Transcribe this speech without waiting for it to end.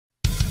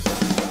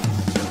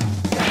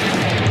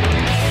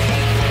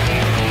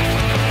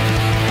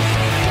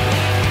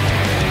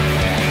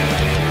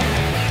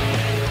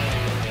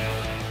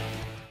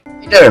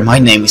There, my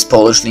name is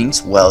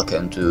PolishLynx,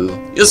 welcome to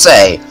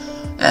Yousei.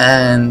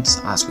 And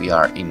as we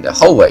are in the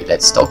hallway,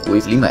 let's talk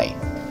with Yousei.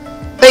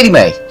 Hey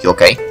Yousei, you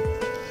okay?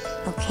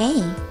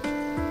 Okay.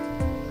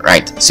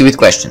 Right, sweet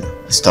question.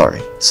 Sorry.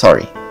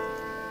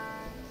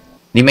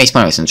 Yousei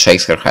smiles and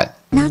shakes her head.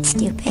 Not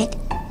stupid.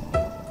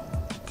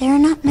 There are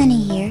not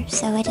many here,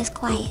 so it is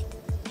quiet.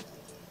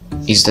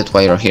 Is that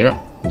why you're here?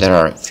 There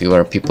are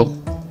fewer people?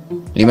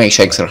 Yousei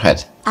shakes her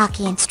head.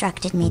 Aki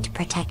instructed me to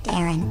protect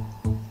Aaron.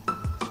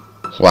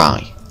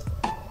 Why?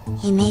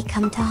 He may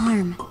come to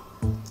harm.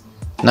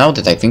 Now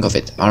that I think of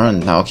it, Aaron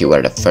and Naoki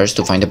were the first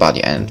to find the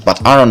body,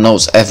 but Aaron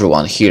knows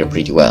everyone here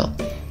pretty well.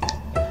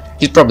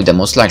 He's probably the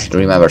most likely to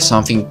remember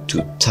something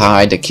to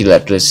tie the killer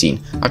to the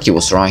scene. Aki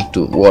was right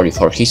to worry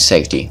for his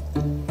safety.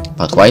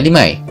 But why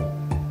Yousei?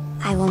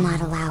 I will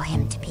not allow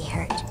him to be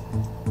hurt.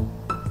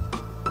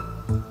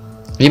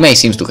 Yousei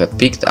seems to have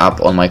picked up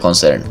on my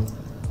concern.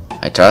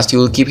 I trust you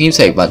will keep him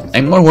safe, but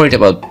I'm more worried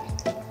about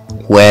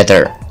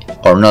whether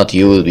or not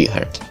you will be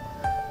hurt.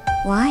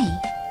 Why?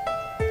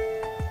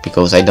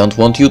 Because I don't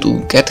want you to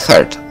get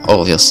hurt,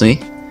 obviously.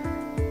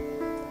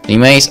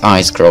 Yousei's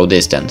eyes grow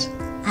distant.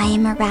 I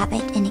am a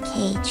rabbit in a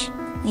cage.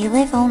 We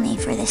live only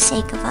for the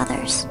sake of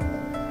others.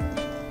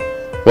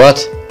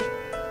 What?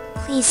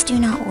 Please do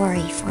not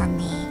worry for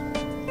me.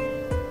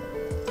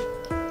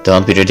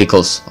 Don't be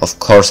ridiculous. Of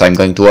course I'm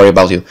going to worry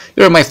about you.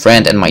 You're my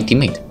friend and my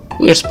teammate.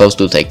 We're supposed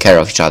to take care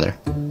of each other.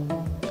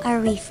 Are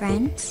we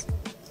friends?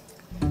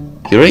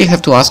 You really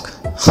have to ask?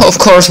 Of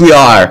course we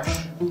are!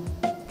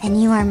 Then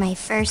you are my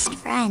first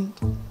friend.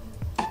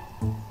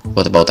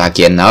 What about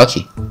Aki and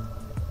Naoki?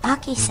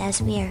 Aki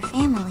says we are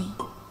family.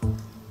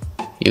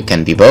 You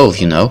can be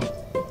both, you know.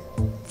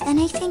 Then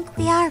I think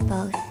we are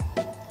both.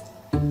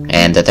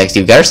 And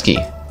Detective Garski.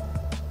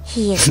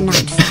 He is not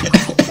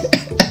family.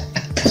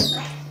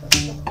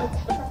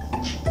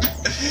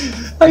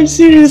 I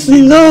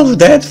seriously love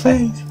that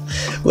face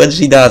when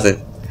she does it.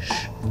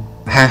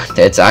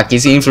 That's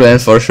Aki's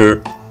influence for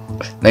sure.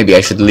 Maybe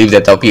I should leave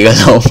that topic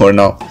alone for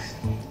now.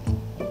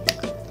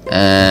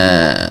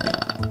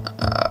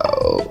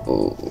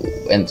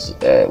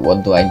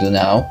 What do I do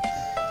now?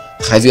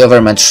 Have you ever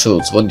met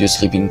Schultz? What do you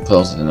sleep in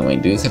closet anyway?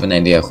 Do you have an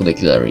idea who the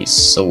killer is?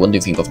 So what do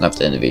you think of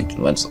Naphtha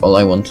individual? That's all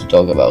I want to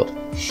talk about.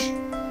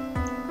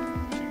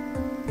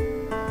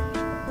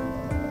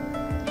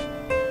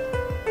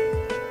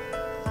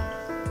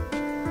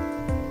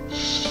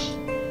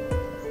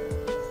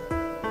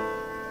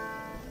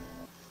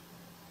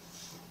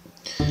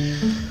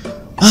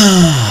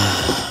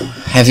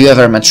 Have you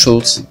ever met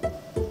Schultz?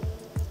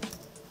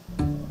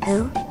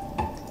 Who?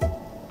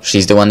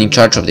 She's the one in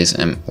charge of this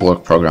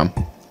work program.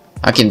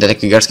 Aki and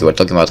Detective Garski were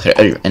talking about her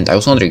earlier, and I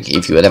was wondering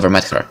if you had ever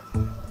met her.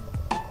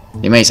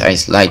 Yousei's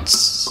eyes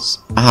lights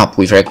up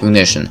with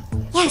recognition.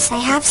 Yes, I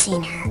have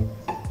seen her.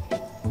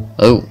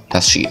 Oh,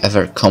 does she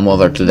ever come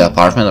over to the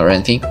apartment or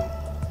anything?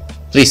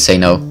 Please say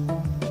no.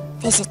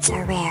 Visits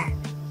are rare.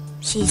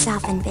 She's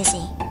often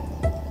busy.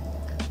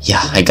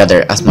 Yeah, I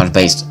gather as much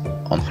based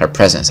on her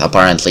presence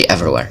apparently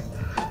everywhere.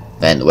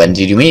 Then when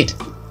did you meet?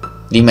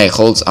 Yousei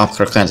holds up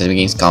her hand and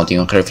begins counting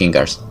on her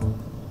fingers.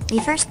 We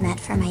first met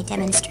for my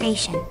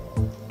demonstration.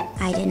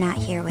 I did not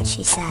hear what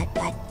she said,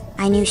 but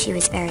I knew she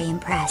was very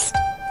impressed.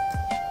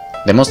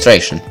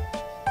 Demonstration.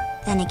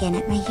 Then again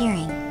at my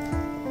hearing.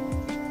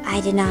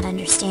 I did not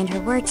understand her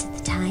words at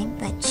the time,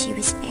 but she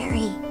was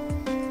very...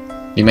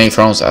 Yousei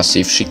frowns as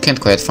if she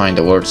can't quite find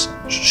the words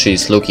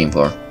she's looking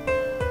for.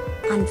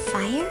 On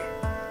fire?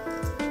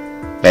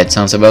 That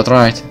sounds about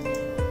right.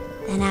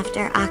 Then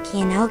after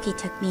Aki and Naoki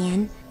took me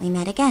in, we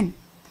met again.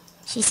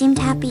 She seemed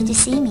happy to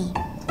see me.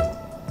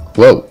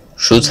 Whoa,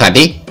 Schultz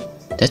happy?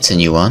 That's a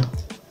new one.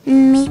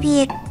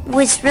 Maybe it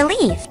was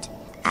relieved,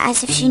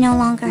 as if she no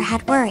longer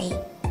had worry.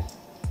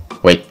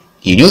 Wait,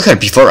 you knew her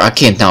before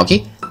Aki and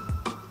Naoki?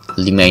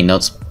 Yousei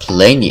nods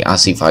plainly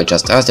as if I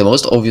just asked the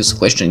most obvious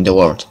question in the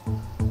world.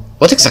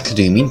 What exactly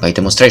do you mean by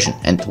demonstration,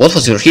 and what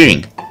was your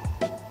hearing?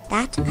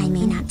 That I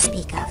may not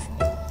speak of.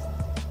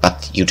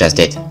 But you just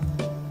did.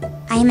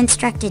 I am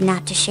instructed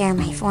not to share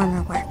my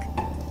former work,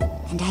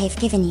 and I have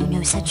given you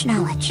no such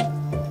knowledge.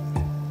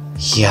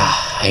 Yeah,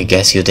 I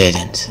guess you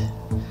didn't.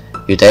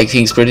 You take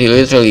things pretty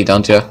literally,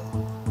 don't you?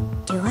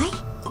 Do I?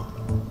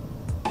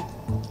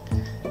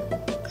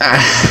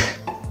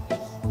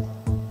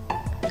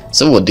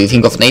 So what do you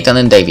think of Nathan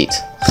and David?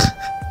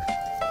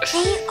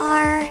 They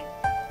are...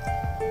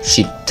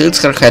 She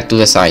tilts her head to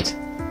the side.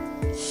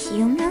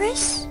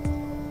 humorous?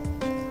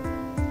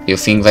 You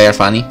think they are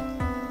funny?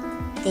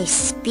 They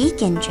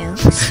speak in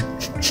jokes.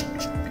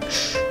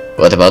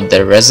 What about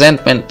the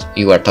resentment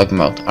you were talking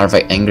about? Are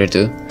they angry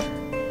too?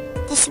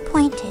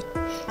 Disappointed.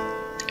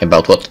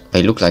 About what?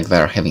 They look like they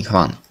are having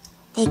fun.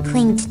 They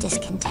cling to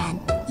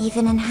discontent,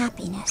 even in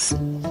happiness.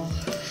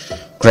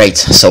 Great,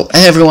 so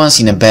everyone's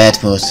in a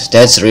bad mood.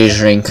 That's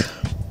reassuring.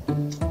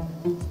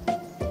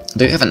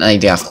 Do you have an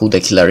idea of who the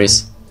killer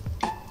is?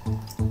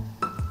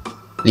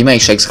 Yousei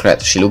shakes her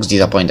head. She looks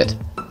disappointed.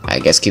 I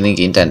guess killing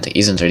intent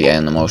isn't really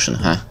an emotion,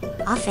 huh?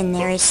 Often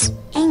there is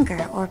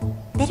anger or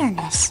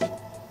bitterness.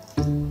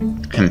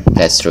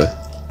 That's true.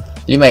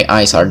 Limei's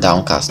eyes are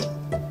downcast.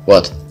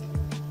 What?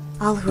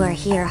 All who are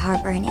here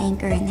harbor an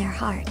anger in their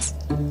hearts.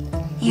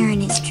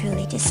 Aaron is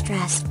truly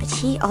distressed, but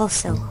she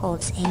also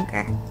holds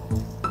anger.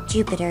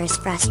 Jupiter is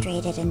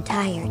frustrated and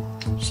tired.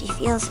 She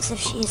feels as if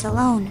she is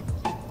alone.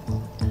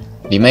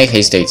 Limei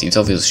hesitates. It's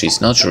obvious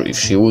she's not sure if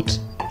she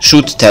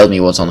should tell me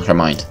what's on her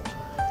mind.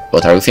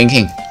 What are you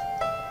thinking?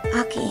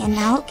 Aki and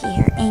Naoki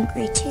are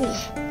angry too.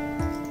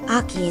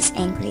 Aki is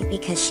angry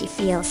because she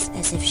feels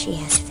as if she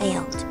has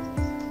failed.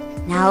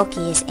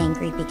 Naoki is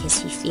angry because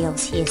he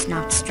feels he is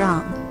not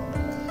strong.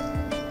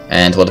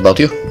 And what about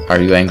you? Are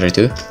you angry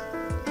too?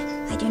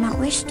 I do not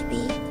wish to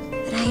be,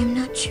 but I am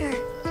not sure.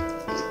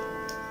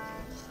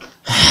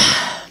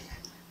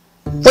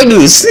 Why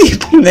do you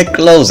sleep in the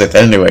closet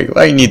anyway?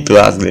 I need to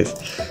ask this.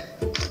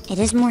 It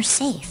is more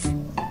safe.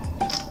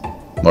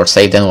 More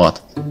safe than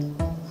what?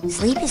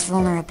 Sleep is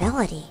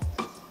vulnerability.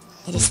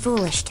 It is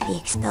foolish to be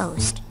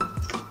exposed.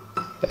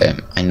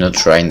 I'm not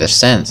sure I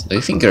understand. Do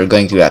you think you're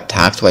going to be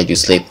attacked while you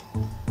sleep?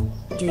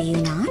 Do you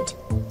not?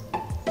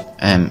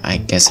 I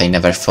guess I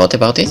never thought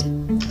about it.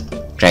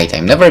 Great,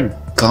 I'm never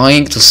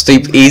going to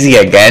sleep easy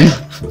again.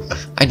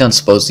 I don't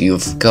suppose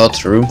you've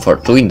got room for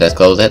two in that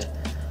closet.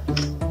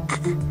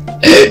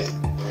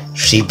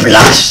 She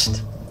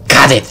blushed.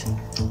 Got it.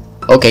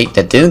 Okay,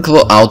 that didn't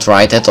go out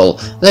right at all.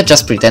 Let's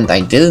just pretend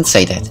I didn't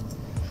say that.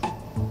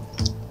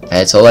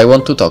 That's all I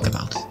want to talk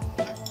about.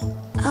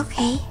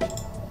 Okay.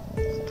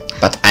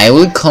 But I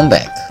will come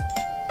back.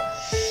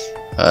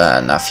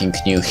 Nothing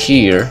new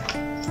here.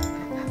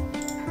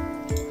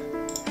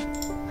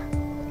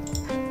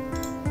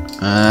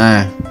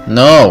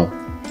 No.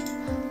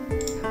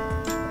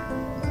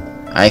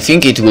 I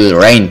think it will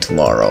rain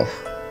tomorrow.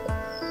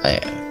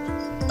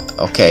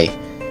 Okay.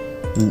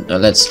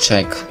 Let's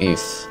check if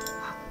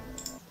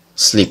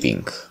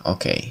sleeping.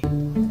 Okay.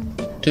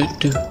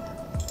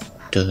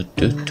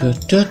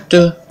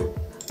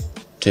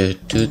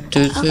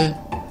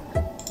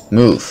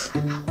 Move.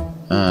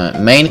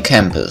 Main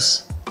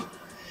campus.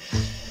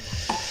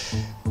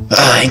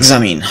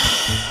 Examine.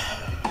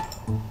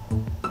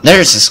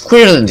 There's a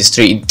squirrel in this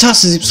tree. It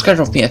doesn't seem scared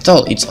of me at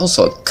all. It's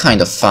also kind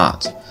of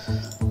fat.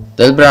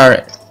 The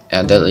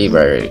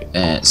library.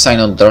 Sign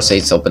on the door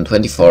says it's open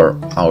 24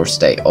 hours a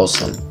day.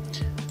 Awesome.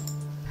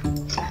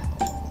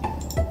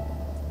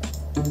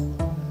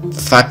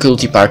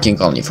 Faculty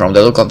parking only. From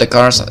the look of the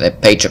cars, the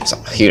paychecks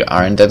here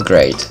aren't that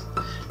great.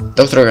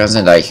 Dr.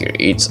 hasn't died here.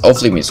 It's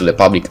off limits to the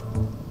public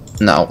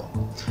now.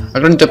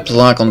 According to the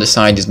plaque on the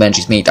side, this bench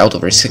is made out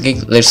of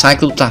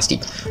recycled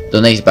plastic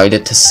donated by the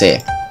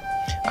TC.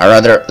 A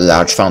rather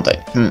large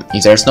fountain.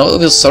 If there's no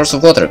obvious source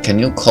of water, can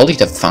you call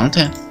it a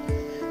fountain?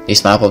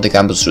 This map of the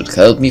campus should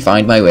help me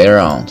find my way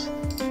around.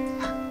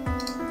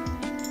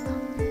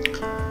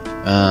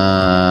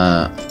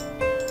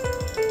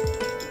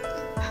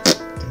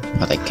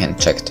 But I can't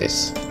check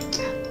this.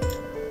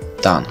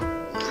 Done.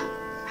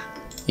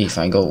 If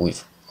I go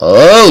with...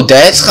 Oh,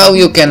 that's how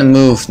you can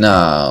move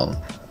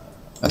now.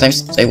 But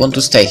I want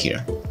to stay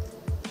here.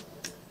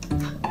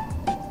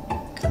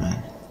 Come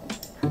on.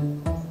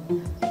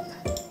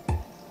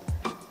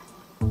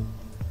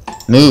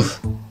 Move.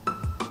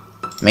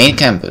 Main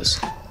campus.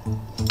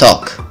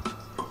 Talk.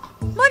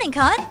 Morning,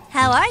 Con.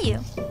 How are you?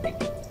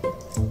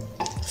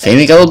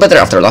 Feeling a little better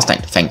after last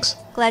time, thanks.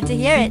 Glad to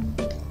hear it.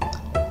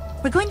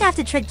 We're going to have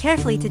to tread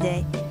carefully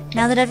today.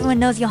 Now that everyone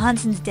knows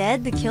Johansen's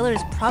dead, the killer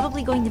is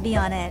probably going to be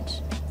on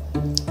edge.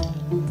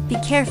 Be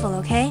careful,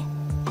 okay?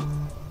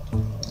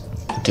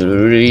 Do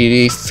you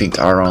really think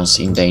Aaron's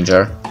in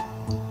danger?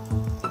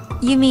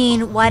 You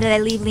mean, why did I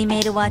leave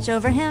Limei to watch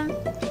over him?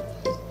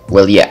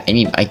 Well, yeah, I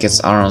mean, I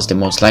guess Aaron's the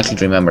most likely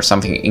to remember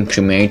something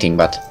incriminating,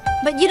 but...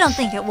 But you don't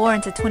think it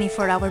warrants a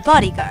 24-hour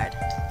bodyguard?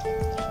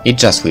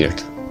 It's just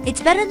weird.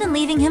 It's better than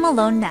leaving him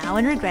alone now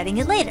and regretting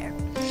it later.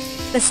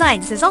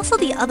 Besides, there's also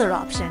the other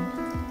option.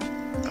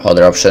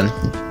 Other option?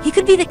 He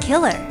could be the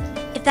killer.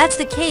 If that's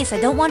the case,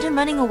 I don't want him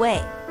running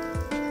away.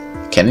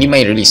 Can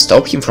Limei really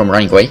stop him from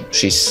running away?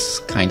 She's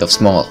kind of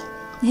small.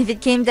 If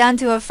it came down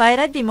to a fight,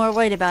 I'd be more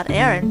worried about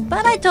Aaron,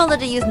 but I told her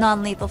to use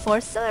non-lethal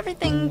force, so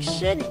everything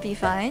should be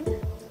fine.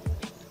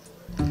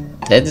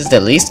 That is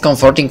the least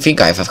comforting thing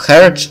I've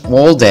heard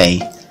all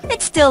day.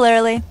 It's still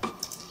early.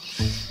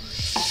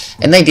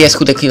 Any ideas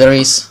who the killer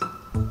is?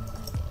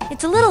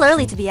 It's a little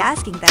early to be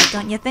asking that,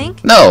 don't you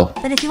think? No!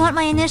 But if you want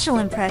my initial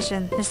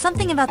impression, there's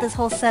something about this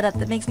whole setup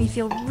that makes me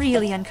feel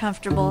really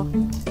uncomfortable.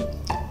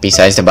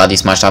 Besides the body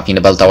smashed up in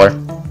the bell tower?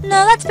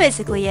 No, that's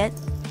basically it.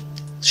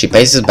 She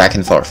paces back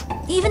and forth.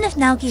 Even if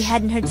Naoki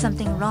hadn't heard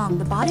something wrong,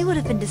 the body would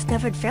have been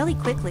discovered fairly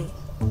quickly.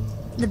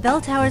 The bell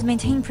tower is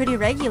maintained pretty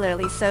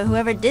regularly, so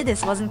whoever did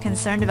this wasn't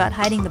concerned about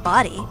hiding the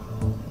body.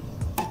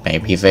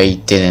 Maybe they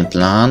didn't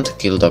plan to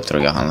kill Dr.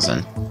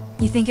 Johansen.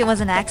 You think it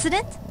was an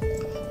accident?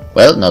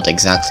 Well, not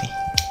exactly.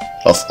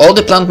 Of all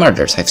the planned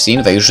murders I've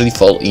seen, they usually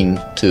fall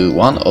into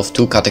one of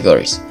two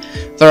categories.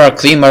 There are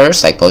clean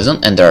murders like poison,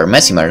 and there are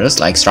messy murders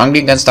like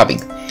strangling and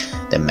stabbing.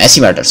 The messy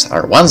murders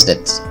are ones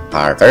that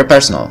are very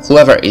personal.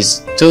 Whoever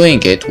is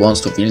doing it wants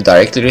to feel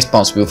directly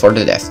responsible for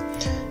the death.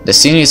 The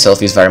scene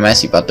itself is very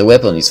messy, but the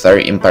weapon is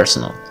very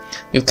impersonal.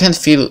 You can't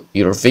feel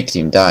your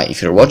victim die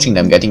if you're watching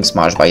them getting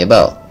smashed by a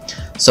bell.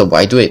 So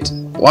why do it?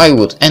 Why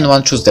would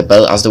anyone choose the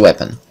bell as the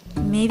weapon?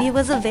 Maybe it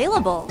was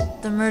available.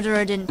 The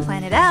murderer didn't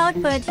plan it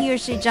out, but he or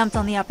she jumped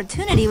on the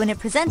opportunity when it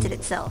presented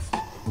itself.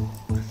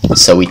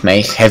 So it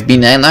may have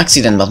been an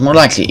accident, but more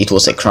likely it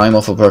was a crime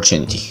of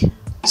opportunity.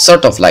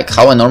 Sort of like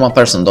how a normal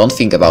person don't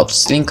think about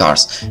stealing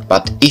cars,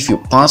 but if you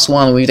pass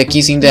one with the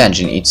keys in the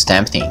engine, it's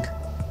tempting.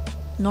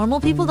 Normal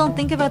people don't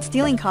think about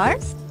stealing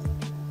cars?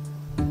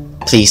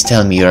 Please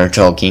tell me you're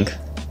joking.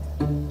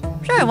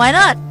 Sure, why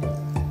not?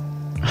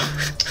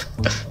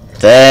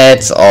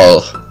 That's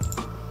all.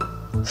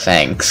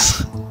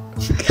 Thanks.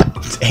 God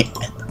damn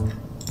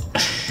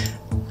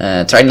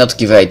it. Try not to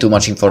give away too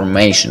much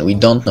information. We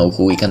don't know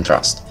who we can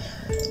trust.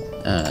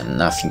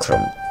 Nothing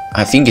from...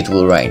 I think it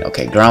will rain.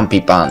 Okay,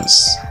 grumpy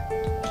pants.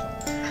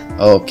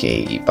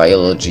 Okay,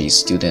 biology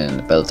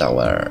student, bell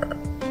tower,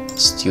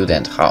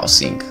 student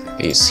housing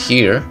is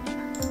here.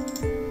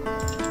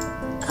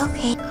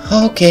 Okay.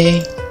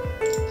 Okay.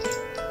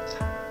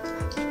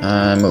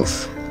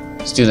 Move.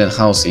 Student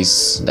house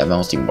is the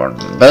most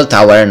important. Bell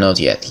tower, not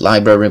yet.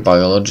 Library,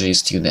 biology,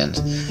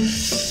 student.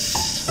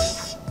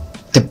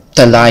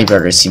 The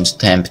library seems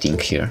tempting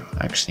here,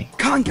 actually.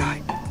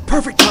 Kangai,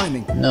 perfect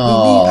timing.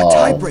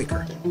 No. We need a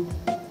tiebreaker.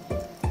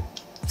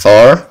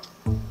 For?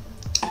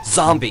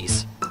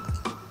 Zombies.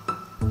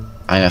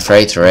 I'm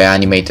afraid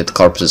reanimated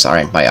corpses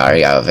aren't my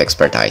area of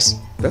expertise.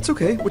 That's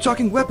okay. We're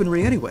talking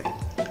weaponry anyway.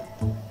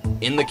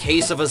 In the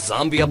case of a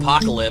zombie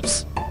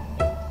apocalypse,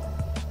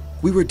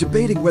 We were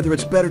debating whether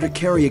it's better to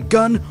carry a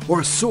gun or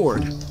a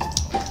sword.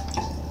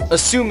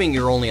 assuming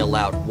you're only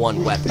allowed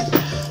one weapon.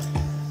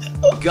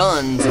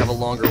 Guns have a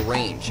longer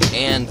range,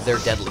 and they're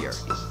deadlier.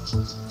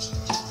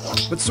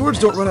 But swords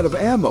don't run out of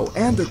ammo,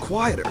 and they're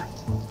quieter.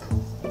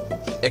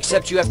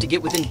 Except you have to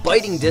get within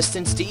biting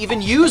distance to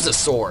even use a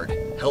sword.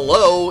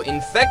 Hello,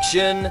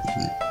 infection!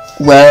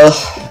 Well,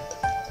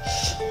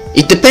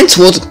 it depends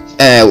what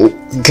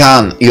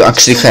gun you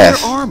actually So they're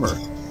have. armor.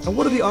 And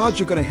what are the odds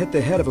you're gonna hit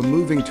the head of a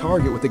moving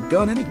target with a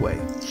gun anyway?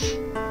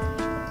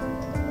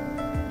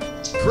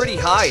 Pretty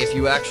high if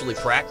you actually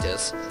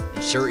practice.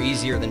 And sure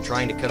easier than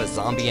trying to cut a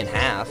zombie in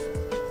half.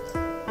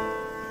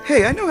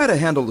 Hey, I know how to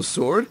handle a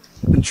sword.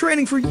 Been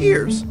training for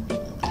years.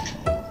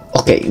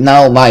 Okay,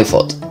 now my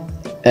fault.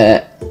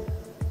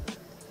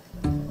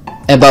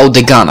 About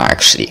the gun,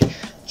 actually,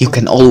 you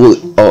can always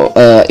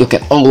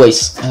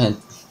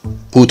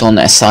put on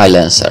a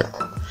silencer,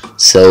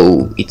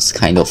 so it's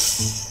kind of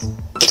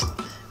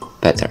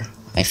better,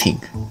 I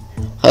think.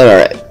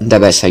 However, the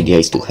best idea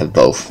is to have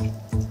both.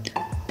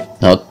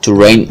 Not to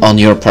rain on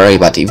your parade,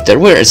 but if there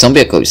were a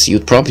zombie apocalypse,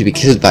 you'd probably be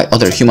killed by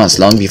other humans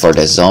long before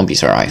the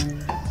zombies arrive.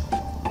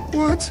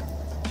 What?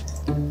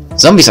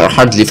 Zombies are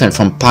hardly different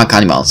from pack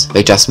animals,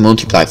 they just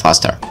multiply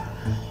faster.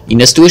 In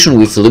a situation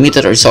with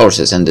limited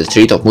resources and the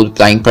threat of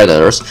multiplying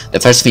predators, the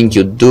first thing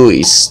you do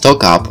is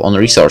stock up on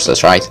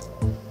resources, right?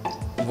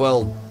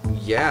 Well,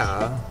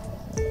 yeah.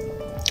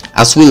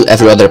 As will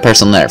every other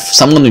person on Earth.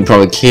 Someone will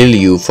probably kill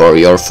you for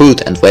your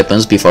food and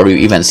weapons before you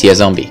even see a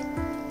zombie.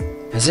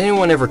 Has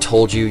anyone ever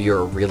told you you're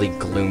a really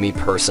gloomy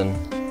person?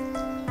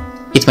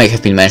 It may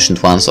have been mentioned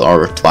once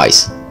or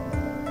twice.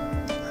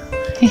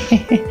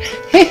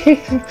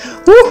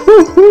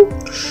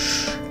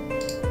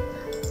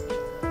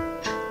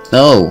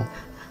 No.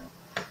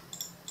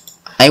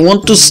 I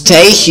want to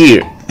stay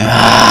here.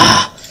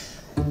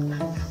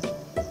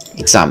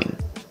 Examine.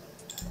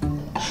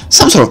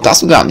 Some sort of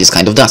plastic ground is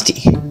kind of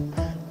dusty.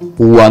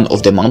 One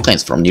of the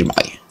mountains from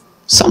nearby.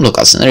 Some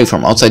local scenery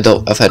from outside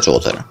of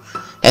Edgewater.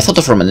 A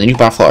photo from a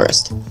nearby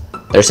forest.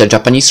 There's a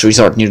Japanese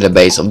resort near the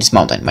base of this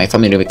mountain. My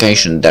family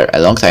vacationed there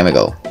a long time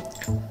ago.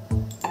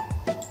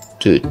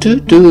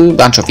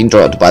 Bunch of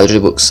intro to biology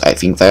books. I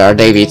think they are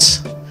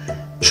David's.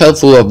 Shelf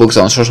full of books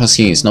on social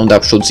scenes. No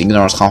doubt Schultz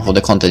ignores half of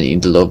the content in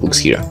the law books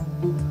here.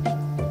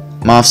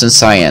 Maths and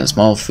science,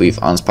 both with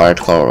uninspired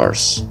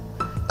covers.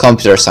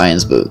 Computer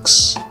science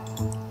books.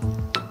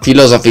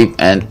 Philosophy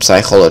and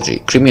psychology.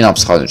 Criminal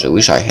psychology.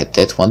 Wish I had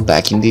that one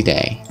back in the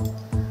day.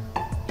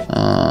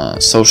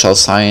 Social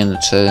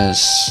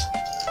sciences.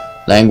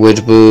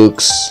 Language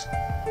books.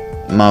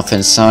 Math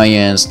and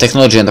science.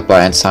 Technology and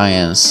applied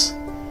science.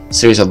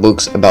 Series of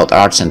books about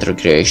arts and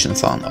recreation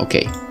fun.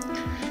 Okay.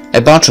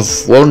 A bunch of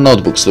worn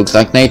notebooks. Looks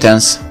like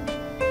Nathan's.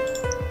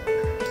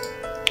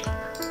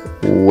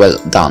 Well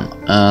done.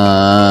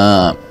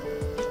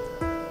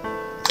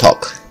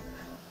 Talk.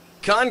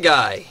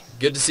 Kangai!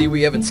 Good to see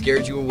we haven't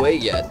scared you away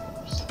yet.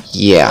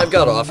 Yeah. I've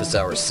got office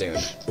hours soon.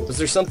 Was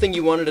there something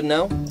you wanted to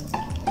know?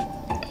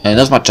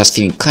 Not much, just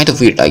feeling kind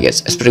of weird, I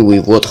guess, especially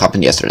with what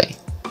happened yesterday.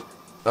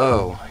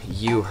 Oh,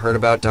 you heard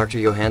about Dr.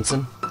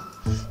 Johansson?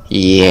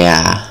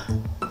 Yeah.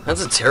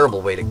 That's a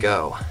terrible way to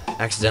go.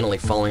 Accidentally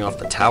falling off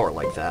the tower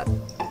like that.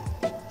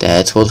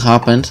 That's what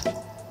happened?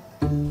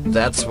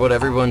 That's what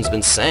everyone's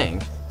been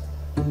saying.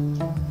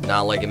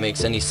 Not like it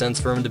makes any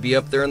sense for him to be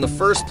up there in the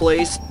first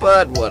place,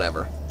 but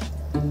whatever.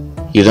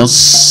 You don't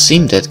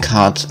seem that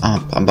cut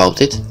up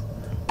about it.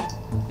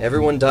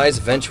 Everyone dies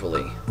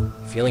eventually.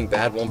 Feeling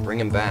bad won't bring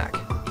him back.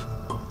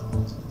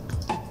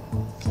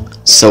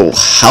 So,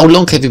 how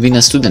long have you been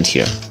a student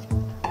here?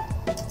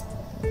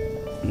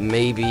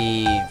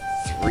 Maybe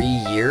 3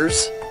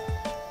 years?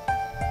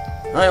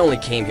 I only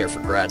came here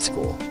for grad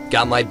school.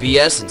 Got my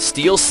BS in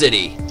Steel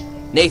City.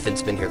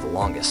 Nathan's been here the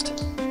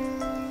longest.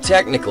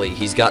 Technically,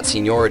 he's got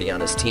seniority on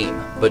his team,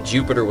 but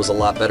Jupiter was a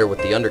lot better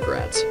with the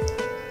undergrads.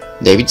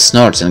 David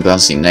snorts and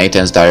glances in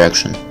Nathan's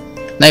direction.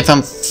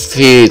 Nathan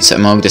fits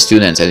among the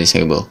students at his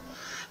table,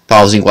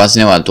 pausing once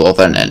in a while to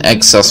offer an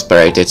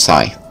exasperated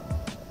sigh.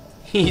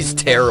 He's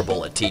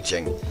terrible at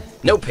teaching.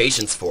 No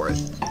patience for it.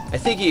 I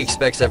think he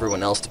expects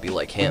everyone else to be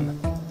like him.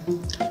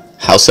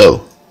 How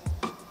so?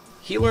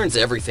 He learns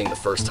everything the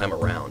first time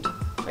around.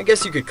 I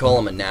guess you could call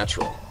him a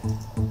natural.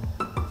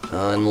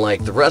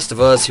 Unlike the rest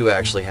of us who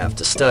actually have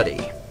to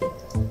study.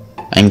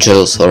 I'm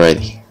jealous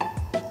already.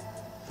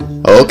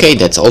 Okay,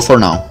 that's all for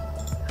now.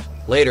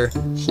 Later.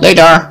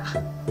 Later!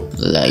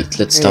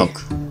 Let's Hey,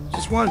 talk.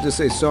 Just wanted to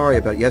say sorry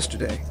about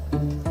yesterday.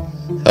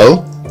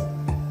 Oh?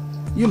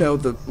 You know,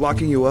 the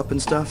locking you up and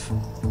stuff.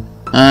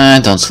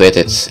 Don't sweat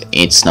it.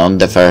 It's not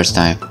the first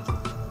time.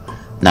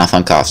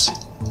 Nathan coughs.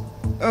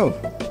 Oh,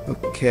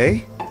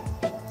 okay.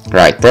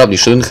 Right, probably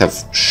shouldn't have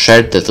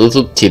shared that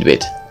little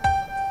tidbit.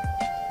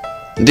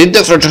 Did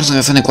Dr. Johnson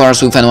have any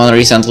quarrels with anyone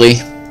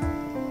recently?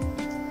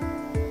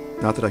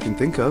 Not that I can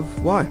think of.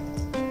 Why?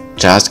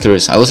 Just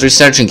curious. I was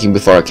researching him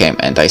before I came,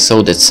 and I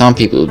saw that some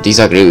people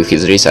disagree with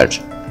his research.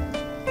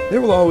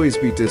 There will always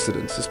be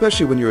dissidents,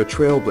 especially when you're a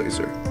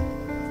trailblazer.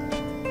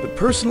 But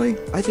personally,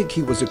 I think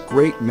he was a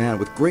great man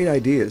with great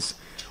ideas.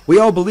 We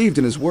all believed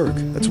in his work.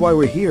 That's why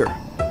we're here.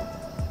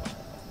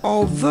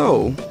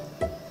 Although,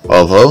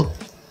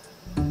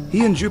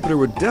 he and Jupiter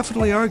were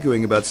definitely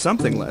arguing about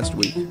something last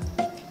week.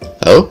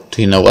 Oh,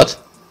 do you know what?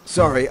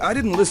 Sorry, I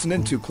didn't listen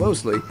in too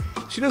closely.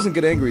 She doesn't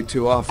get angry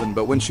too often,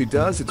 but when she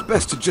does, it's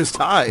best to just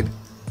hide.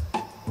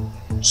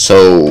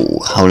 So,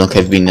 how long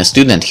have you been a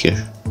student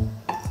here?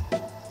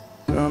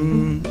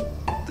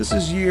 This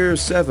is year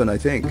 7, I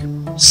think.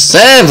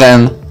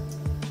 7?!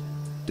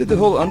 Did the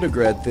whole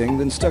undergrad thing,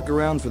 then stuck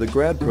around for the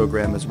grad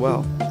program as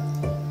well.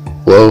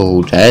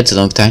 Whoa, that's a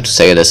long time to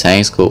stay at the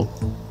same school.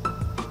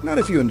 Not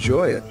if you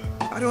enjoy it.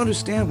 I don't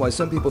understand why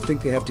some people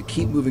think they have to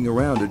keep moving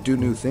around or do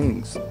new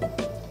things.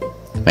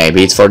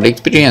 Maybe it's for the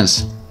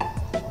experience.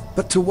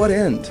 But to what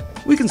end?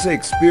 We can say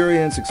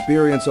experience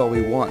all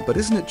we want, but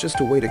isn't it just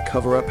a way to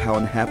cover up how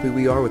unhappy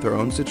we are with our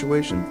own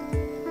situation?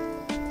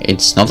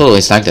 It's not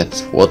always like that.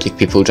 What if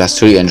people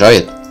just really enjoy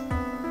it?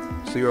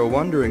 So you're a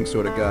wandering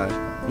sort of guy.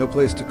 No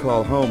place to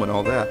call home and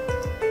all that.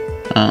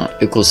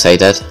 You could say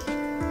that.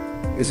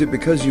 Is it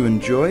because you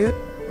enjoy it,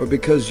 or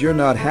because you're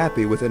not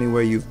happy with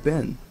anywhere you've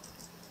been?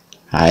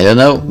 I don't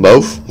know.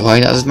 Both? Why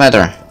does it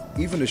matter?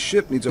 Even a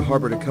ship needs a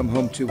harbor to come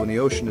home to when the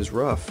ocean is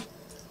rough.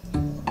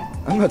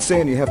 I'm not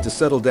saying you have to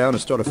settle down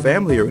and start a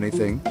family or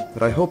anything,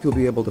 but I hope you'll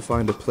be able to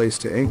find a place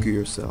to anchor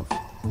yourself.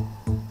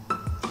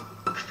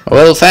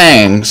 Well,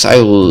 thanks. I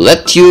will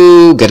let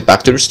you get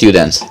back to the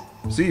students.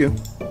 See you.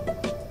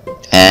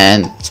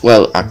 And,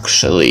 well,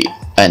 actually,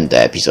 end the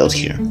episode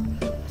here.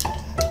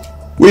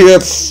 We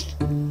have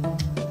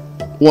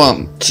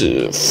 1,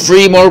 2,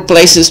 3 more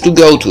places to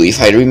go to, if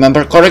I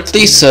remember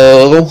correctly,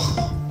 so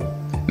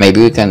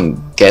maybe we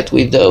can get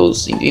with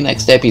those in the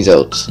next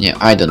episode. Yeah,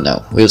 I don't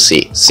know. We'll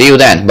see. See you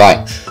then.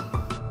 Bye.